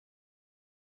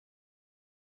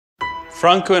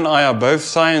Franco and I are both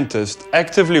scientists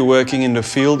actively working in the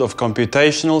field of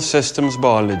computational systems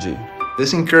biology.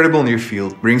 This incredible new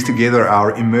field brings together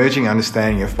our emerging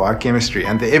understanding of biochemistry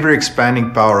and the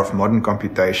ever-expanding power of modern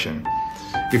computation.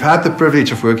 We've had the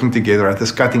privilege of working together at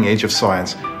this cutting edge of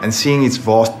science and seeing its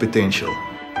vast potential.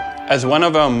 As one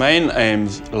of our main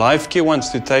aims, LifeQ wants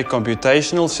to take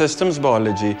computational systems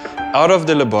biology out of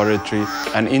the laboratory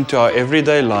and into our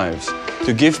everyday lives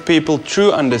to give people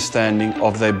true understanding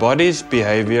of their bodies,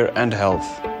 behavior and health.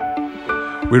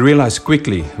 We realized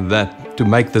quickly that to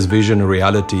make this vision a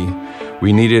reality,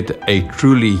 we needed a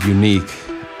truly unique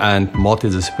and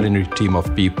multidisciplinary team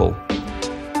of people.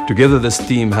 Together, this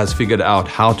team has figured out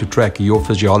how to track your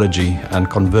physiology and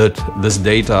convert this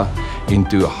data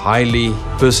into highly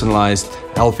personalized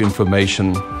health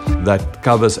information that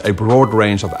covers a broad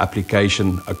range of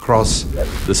application across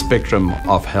the spectrum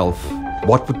of health.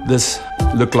 What would this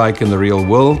look like in the real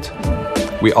world?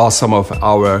 We asked some of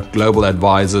our global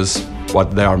advisors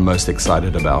what they are most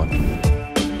excited about.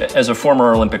 As a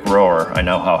former Olympic rower, I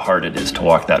know how hard it is to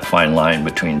walk that fine line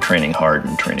between training hard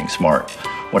and training smart.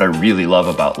 What I really love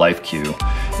about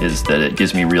LifeQ is that it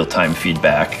gives me real-time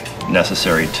feedback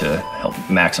necessary to help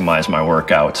maximize my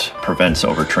workouts, prevents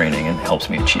overtraining, and helps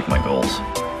me achieve my goals.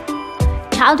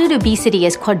 Childhood obesity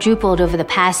has quadrupled over the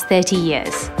past 30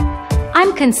 years.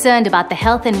 I'm concerned about the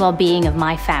health and well-being of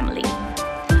my family.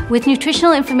 With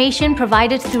nutritional information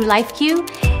provided through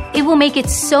LifeQ, it will make it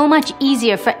so much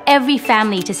easier for every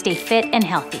family to stay fit and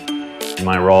healthy.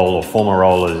 My role, or former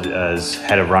role as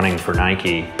head of running for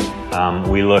Nike,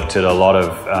 we looked at a lot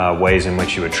of ways in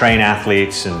which you would train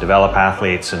athletes and develop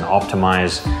athletes and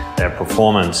optimize their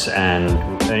performance. And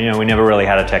we never really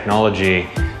had a technology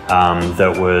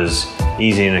that was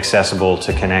easy and accessible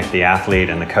to connect the athlete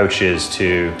and the coaches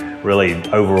to really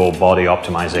overall body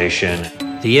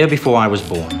optimization. The year before I was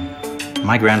born,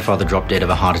 my grandfather dropped dead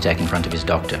of a heart attack in front of his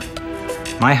doctor.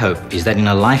 My hope is that in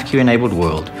a LifeQ-enabled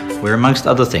world, where amongst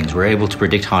other things we're able to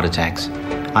predict heart attacks,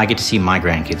 I get to see my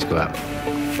grandkids grow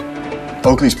up.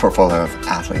 Oakley's portfolio of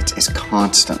athletes is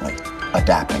constantly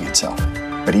adapting itself,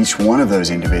 but each one of those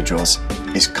individuals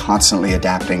is constantly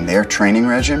adapting their training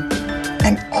regime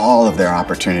and all of their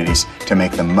opportunities to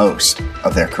make the most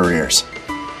of their careers.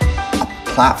 A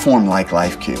platform like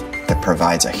LifeQ that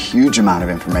provides a huge amount of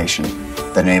information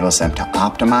that enables them to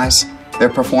optimize their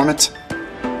performance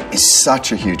is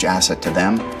such a huge asset to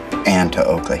them and to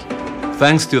Oakley.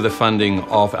 Thanks to the funding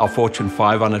of our Fortune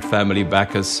 500 family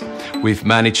backers, we've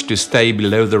managed to stay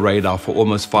below the radar for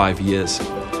almost 5 years.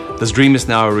 This dream is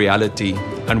now a reality,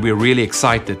 and we're really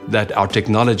excited that our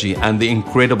technology and the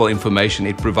incredible information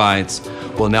it provides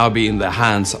will now be in the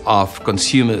hands of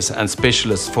consumers and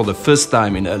specialists for the first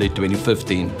time in early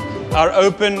 2015. Our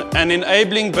open and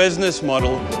enabling business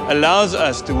model allows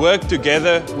us to work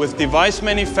together with device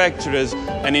manufacturers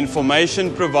and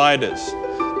information providers.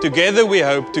 Together we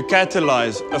hope to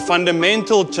catalyze a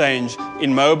fundamental change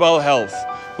in mobile health.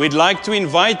 We'd like to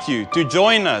invite you to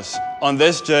join us on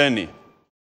this journey.